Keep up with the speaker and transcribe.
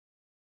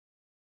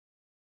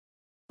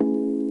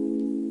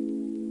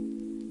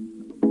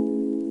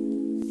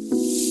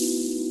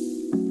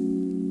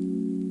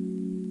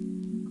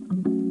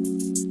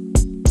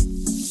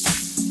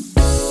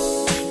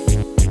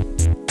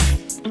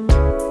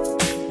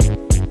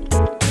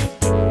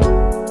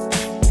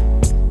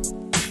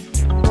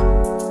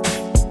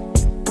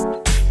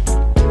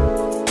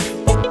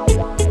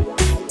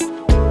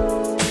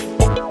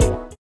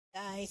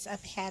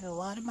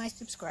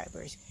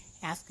subscribers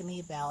asking me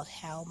about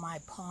how my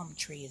palm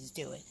tree is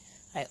doing.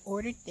 I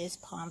ordered this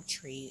palm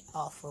tree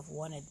off of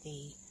one of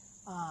the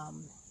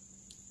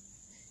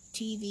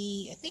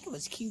TV, I think it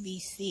was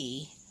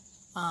QVC,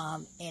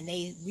 and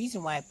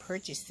reason why I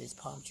purchased this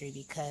palm tree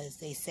because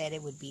they said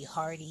it would be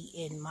hardy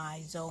in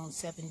my zone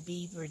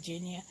 7B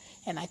Virginia,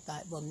 and I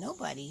thought, well,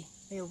 nobody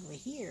over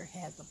here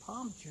has a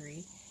palm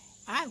tree.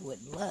 I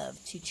would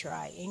love to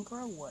try and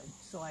grow one.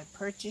 So I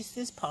purchased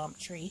this palm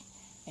tree,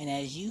 and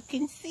as you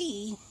can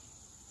see,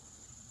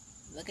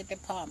 look at the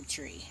palm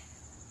tree.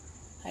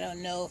 I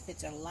don't know if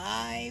it's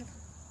alive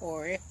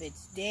or if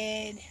it's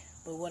dead,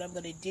 but what I'm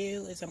going to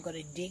do is I'm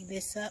going to dig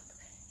this up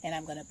and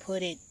I'm going to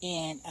put it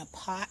in a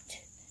pot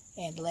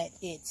and let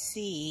it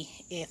see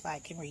if I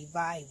can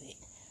revive it.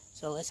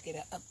 So let's get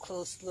an up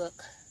close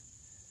look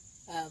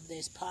of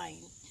this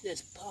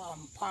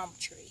palm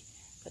tree.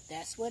 But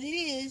that's what it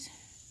is.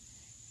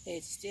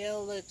 It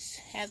still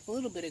has a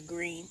little bit of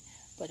green,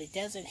 but it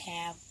doesn't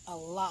have a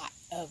lot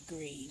of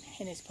green,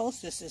 and it's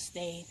supposed to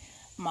sustain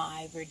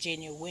my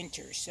Virginia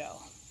winter,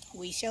 so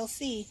we shall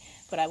see.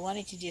 But I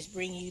wanted to just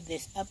bring you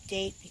this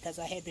update because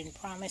I had been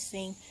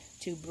promising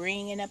to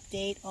bring an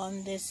update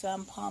on this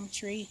palm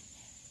tree.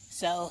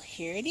 So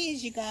here it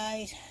is, you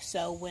guys.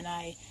 So when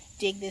I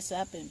dig this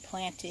up and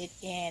plant it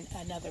in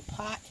another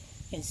pot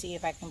and see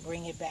if I can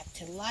bring it back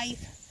to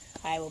life,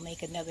 I will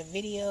make another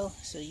video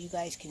so you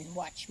guys can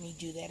watch me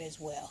do that as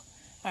well.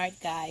 Alright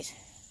guys,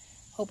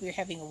 hope you're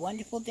having a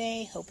wonderful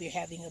day, hope you're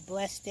having a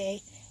blessed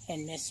day,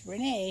 and Miss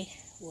Renee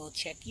will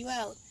check you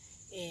out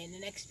in the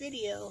next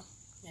video.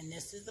 And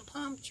this is the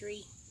palm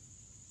tree.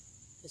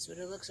 This is what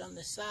it looks on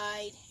the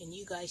side, and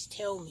you guys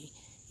tell me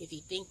if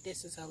you think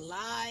this is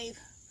alive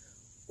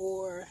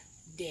or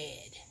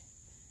dead.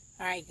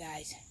 Alright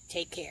guys,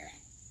 take care.